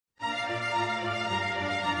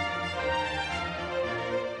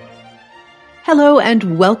Hello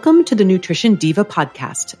and welcome to the Nutrition Diva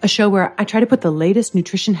podcast, a show where I try to put the latest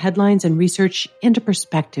nutrition headlines and research into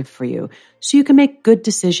perspective for you so you can make good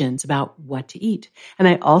decisions about what to eat. And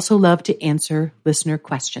I also love to answer listener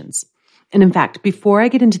questions. And in fact, before I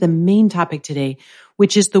get into the main topic today,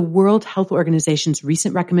 which is the World Health Organization's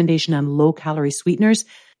recent recommendation on low-calorie sweeteners,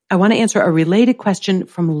 I want to answer a related question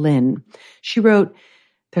from Lynn. She wrote,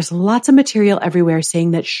 "There's lots of material everywhere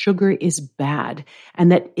saying that sugar is bad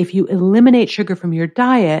and that if you eliminate sugar from your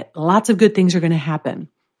diet, lots of good things are going to happen.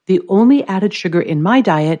 The only added sugar in my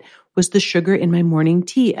diet was the sugar in my morning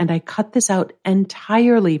tea, and I cut this out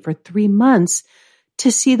entirely for 3 months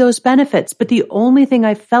to see those benefits. But the only thing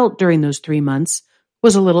I felt during those 3 months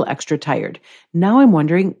was a little extra tired. Now I'm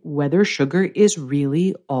wondering whether sugar is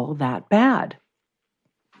really all that bad."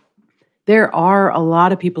 There are a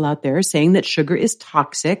lot of people out there saying that sugar is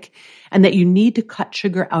toxic and that you need to cut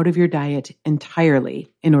sugar out of your diet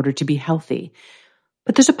entirely in order to be healthy.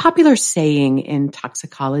 But there's a popular saying in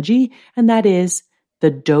toxicology, and that is,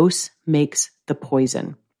 the dose makes the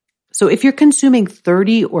poison. So if you're consuming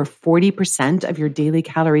 30 or 40% of your daily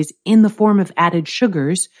calories in the form of added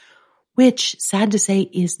sugars, which, sad to say,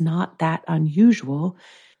 is not that unusual,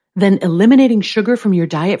 then eliminating sugar from your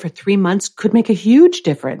diet for 3 months could make a huge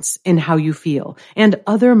difference in how you feel and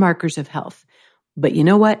other markers of health. But you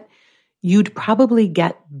know what? You'd probably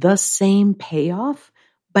get the same payoff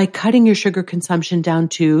by cutting your sugar consumption down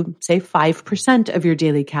to, say, 5% of your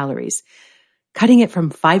daily calories. Cutting it from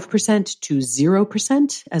 5% to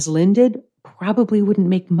 0%, as Lynn did, probably wouldn't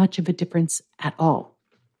make much of a difference at all.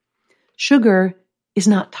 Sugar is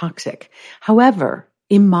not toxic. However,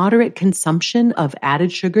 immoderate consumption of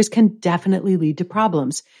added sugars can definitely lead to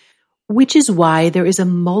problems, which is why there is a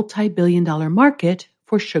multi-billion-dollar market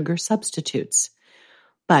for sugar substitutes.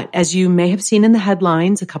 But as you may have seen in the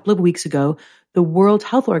headlines a couple of weeks ago, the World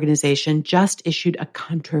Health Organization just issued a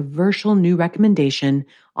controversial new recommendation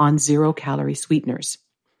on zero-calorie sweeteners.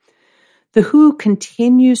 The WHO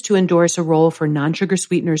continues to endorse a role for non-sugar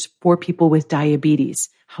sweeteners for people with diabetes.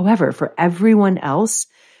 However, for everyone else,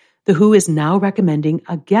 the WHO is now recommending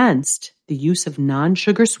against the use of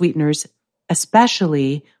non-sugar sweeteners,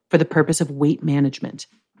 especially for the purpose of weight management.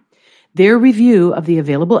 Their review of the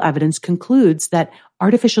available evidence concludes that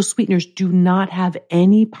artificial sweeteners do not have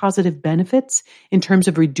any positive benefits in terms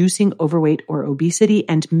of reducing overweight or obesity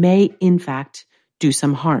and may, in fact, do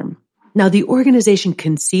some harm. Now, the organization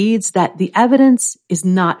concedes that the evidence is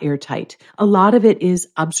not airtight. A lot of it is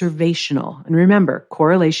observational. And remember,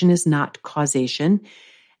 correlation is not causation.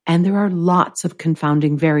 And there are lots of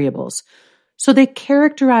confounding variables. So they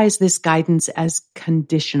characterize this guidance as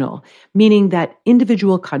conditional, meaning that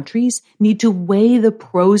individual countries need to weigh the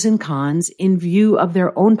pros and cons in view of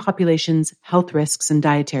their own population's health risks and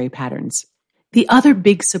dietary patterns. The other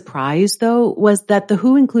big surprise, though, was that the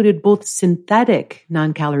WHO included both synthetic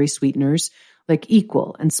non-calorie sweeteners like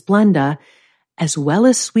Equal and Splenda, as well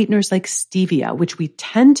as sweeteners like stevia, which we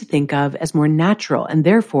tend to think of as more natural and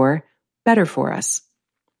therefore better for us.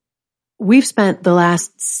 We've spent the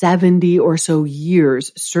last 70 or so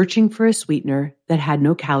years searching for a sweetener that had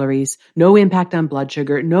no calories, no impact on blood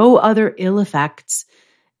sugar, no other ill effects,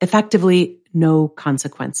 effectively no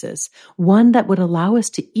consequences. One that would allow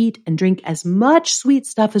us to eat and drink as much sweet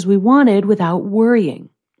stuff as we wanted without worrying.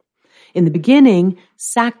 In the beginning,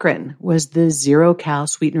 saccharin was the zero-cal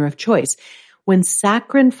sweetener of choice. When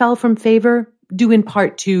saccharin fell from favor, due in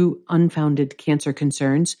part to unfounded cancer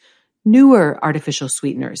concerns, newer artificial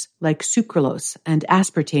sweeteners like sucralose and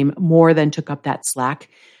aspartame more than took up that slack,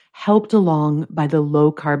 helped along by the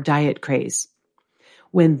low-carb diet craze.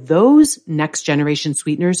 When those next-generation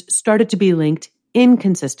sweeteners started to be linked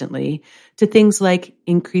inconsistently to things like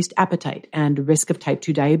increased appetite and risk of type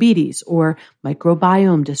 2 diabetes or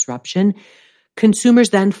microbiome disruption, consumers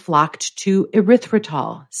then flocked to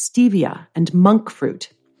erythritol, stevia, and monk fruit.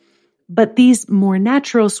 But these more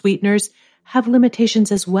natural sweeteners have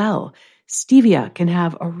limitations as well. Stevia can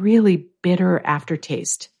have a really bitter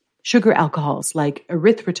aftertaste. Sugar alcohols like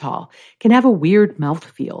erythritol can have a weird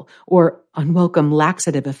mouthfeel or unwelcome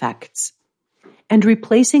laxative effects. And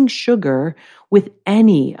replacing sugar with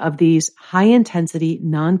any of these high-intensity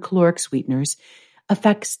non-caloric sweeteners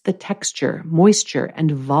affects the texture, moisture,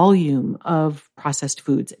 and volume of processed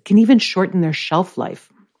foods. It can even shorten their shelf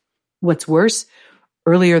life. What's worse,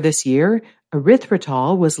 earlier this year,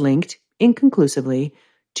 erythritol was linked inconclusively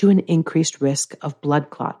to an increased risk of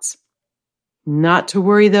blood clots. Not to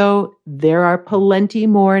worry, though, there are plenty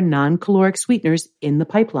more non-caloric sweeteners in the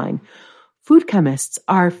pipeline. Food chemists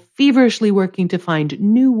are feverishly working to find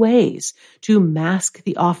new ways to mask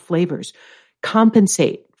the off flavors,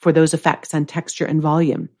 compensate for those effects on texture and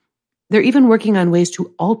volume. They're even working on ways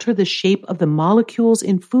to alter the shape of the molecules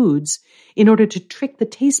in foods in order to trick the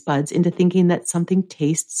taste buds into thinking that something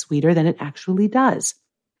tastes sweeter than it actually does.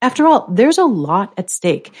 After all, there's a lot at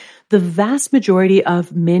stake. The vast majority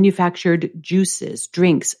of manufactured juices,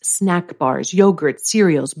 drinks, snack bars, yogurt,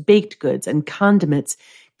 cereals, baked goods, and condiments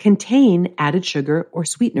contain added sugar or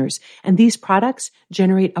sweeteners, and these products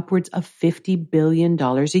generate upwards of $50 billion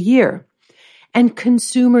a year. And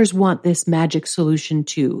consumers want this magic solution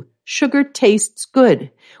too. Sugar tastes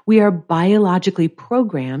good. We are biologically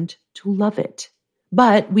programmed to love it.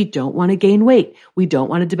 But we don't want to gain weight. We don't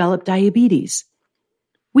want to develop diabetes.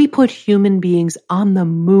 We put human beings on the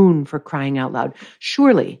moon, for crying out loud.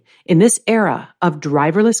 Surely, in this era of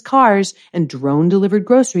driverless cars and drone-delivered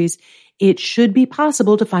groceries, it should be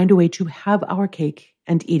possible to find a way to have our cake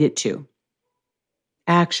and eat it too.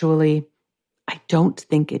 Actually, I don't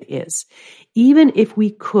think it is. Even if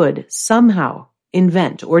we could somehow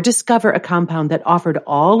invent or discover a compound that offered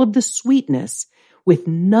all of the sweetness with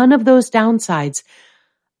none of those downsides,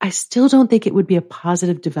 I still don't think it would be a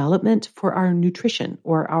positive development for our nutrition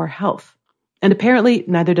or our health. And apparently,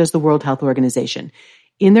 neither does the World Health Organization.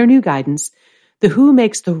 In their new guidance, the WHO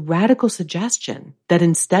makes the radical suggestion that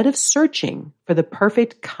instead of searching for the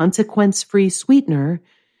perfect consequence-free sweetener,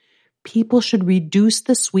 people should reduce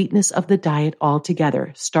the sweetness of the diet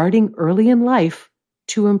altogether, starting early in life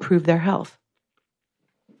to improve their health.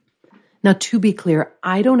 Now, to be clear,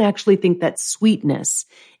 I don't actually think that sweetness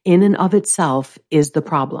in and of itself is the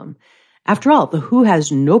problem. After all, the WHO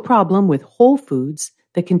has no problem with whole foods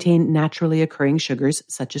that contain naturally occurring sugars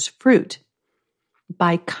such as fruit.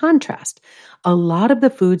 By contrast, a lot of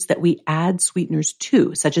the foods that we add sweeteners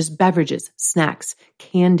to, such as beverages, snacks,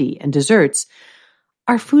 candy, and desserts,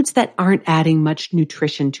 are foods that aren't adding much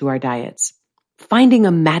nutrition to our diets. Finding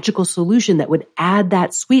a magical solution that would add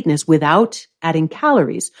that sweetness without adding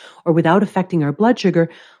calories or without affecting our blood sugar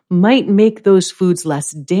might make those foods less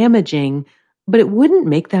damaging, but it wouldn't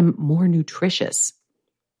make them more nutritious.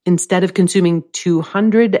 Instead of consuming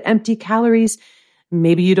 200 empty calories,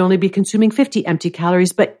 maybe you'd only be consuming 50 empty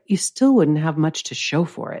calories, but you still wouldn't have much to show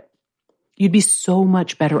for it. You'd be so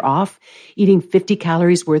much better off eating 50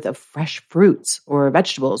 calories worth of fresh fruits or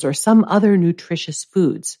vegetables or some other nutritious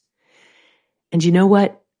foods. And you know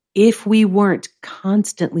what? If we weren't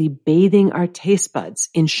constantly bathing our taste buds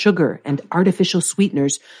in sugar and artificial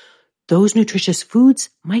sweeteners, those nutritious foods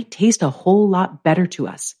might taste a whole lot better to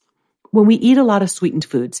us. When we eat a lot of sweetened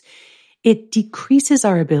foods, it decreases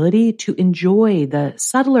our ability to enjoy the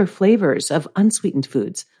subtler flavors of unsweetened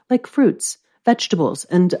foods like fruits, vegetables,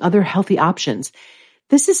 and other healthy options.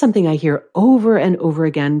 This is something I hear over and over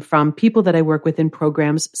again from people that I work with in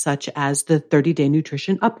programs such as the 30-Day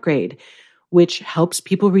Nutrition Upgrade, which helps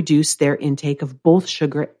people reduce their intake of both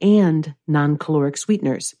sugar and non-caloric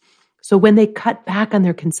sweeteners. So when they cut back on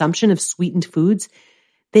their consumption of sweetened foods,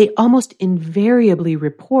 they almost invariably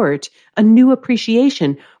report a new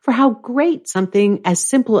appreciation for how great something as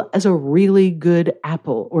simple as a really good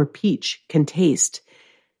apple or peach can taste.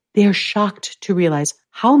 They are shocked to realize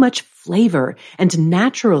how much flavor and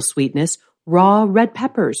natural sweetness raw red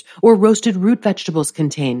peppers or roasted root vegetables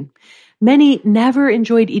contain. Many never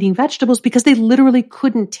enjoyed eating vegetables because they literally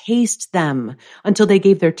couldn't taste them until they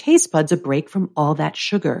gave their taste buds a break from all that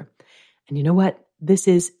sugar. And you know what? This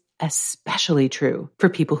is especially true for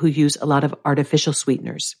people who use a lot of artificial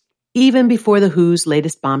sweeteners. Even before the WHO's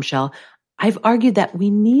latest bombshell, I've argued that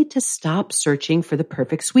we need to stop searching for the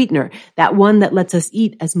perfect sweetener, that one that lets us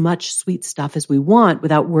eat as much sweet stuff as we want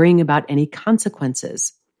without worrying about any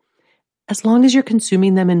consequences. As long as you're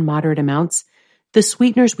consuming them in moderate amounts, the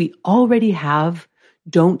sweeteners we already have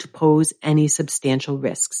don't pose any substantial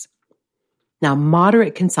risks. Now,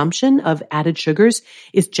 moderate consumption of added sugars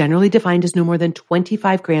is generally defined as no more than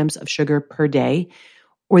 25 grams of sugar per day,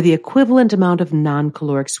 or the equivalent amount of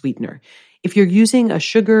non-caloric sweetener. If you're using a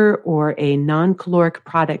sugar or a non-caloric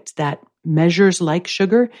product that measures like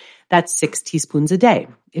sugar, that's 6 teaspoons a day.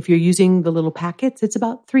 If you're using the little packets, it's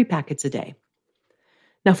about 3 packets a day.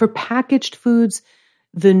 Now, for packaged foods,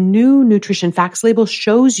 the new nutrition facts label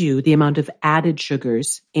shows you the amount of added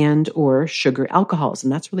sugars and or sugar alcohols,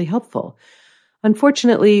 and that's really helpful.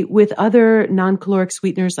 Unfortunately, with other non-caloric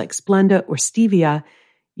sweeteners like Splenda or stevia,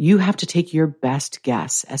 you have to take your best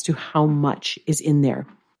guess as to how much is in there.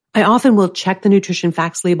 I often will check the nutrition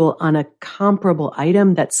facts label on a comparable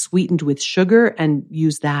item that's sweetened with sugar and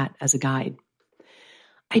use that as a guide.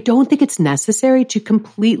 I don't think it's necessary to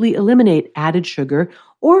completely eliminate added sugar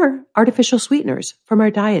or artificial sweeteners from our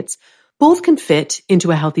diets. Both can fit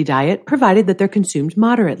into a healthy diet, provided that they're consumed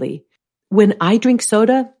moderately. When I drink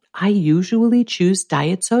soda, I usually choose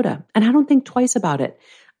diet soda, and I don't think twice about it.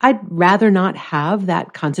 I'd rather not have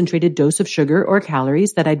that concentrated dose of sugar or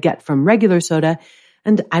calories that I'd get from regular soda,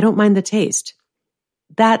 and I don't mind the taste.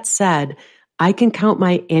 That said, I can count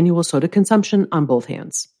my annual soda consumption on both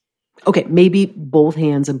hands. Okay, maybe both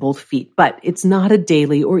hands and both feet, but it's not a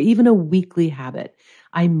daily or even a weekly habit.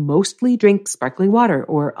 I mostly drink sparkling water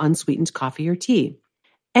or unsweetened coffee or tea.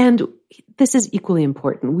 And this is equally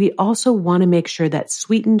important. We also want to make sure that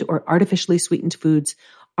sweetened or artificially sweetened foods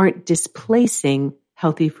aren't displacing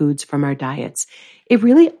healthy foods from our diets. It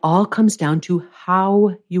really all comes down to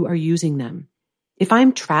how you are using them. If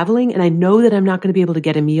I'm traveling and I know that I'm not going to be able to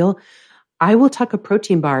get a meal, I will tuck a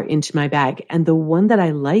protein bar into my bag, and the one that I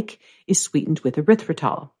like is sweetened with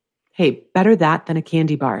erythritol. Hey, better that than a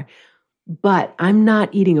candy bar. But I'm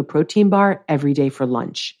not eating a protein bar every day for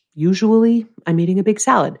lunch. Usually, I'm eating a big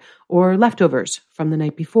salad or leftovers from the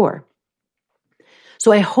night before.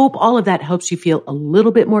 So I hope all of that helps you feel a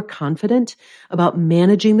little bit more confident about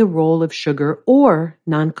managing the role of sugar or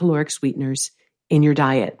non-caloric sweeteners in your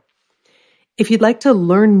diet. If you'd like to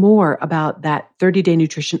learn more about that 30-day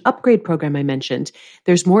nutrition upgrade program I mentioned,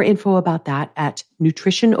 there's more info about that at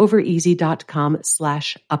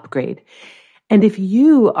nutritionovereasy.com/upgrade. And if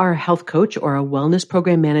you are a health coach or a wellness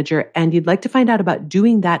program manager and you'd like to find out about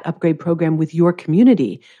doing that upgrade program with your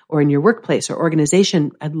community or in your workplace or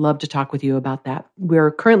organization, I'd love to talk with you about that.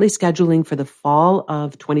 We're currently scheduling for the fall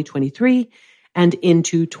of 2023 and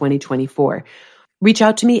into 2024. Reach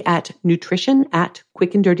out to me at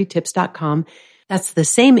nutrition@quickanddirtytips.com. That's the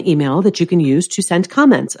same email that you can use to send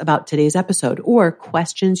comments about today's episode or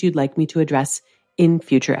questions you'd like me to address in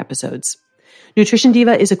future episodes. Nutrition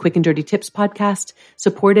Diva is a Quick and Dirty Tips podcast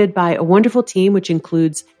supported by a wonderful team, which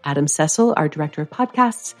includes Adam Cecil, our director of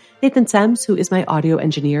podcasts, Nathan Sems, who is my audio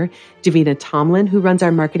engineer, Davina Tomlin, who runs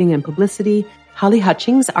our marketing and publicity, Holly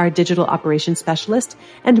Hutchings, our digital operations specialist,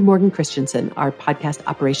 and Morgan Christensen, our podcast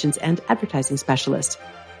operations and advertising specialist.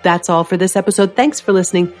 That's all for this episode. Thanks for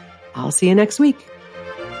listening. I'll see you next week.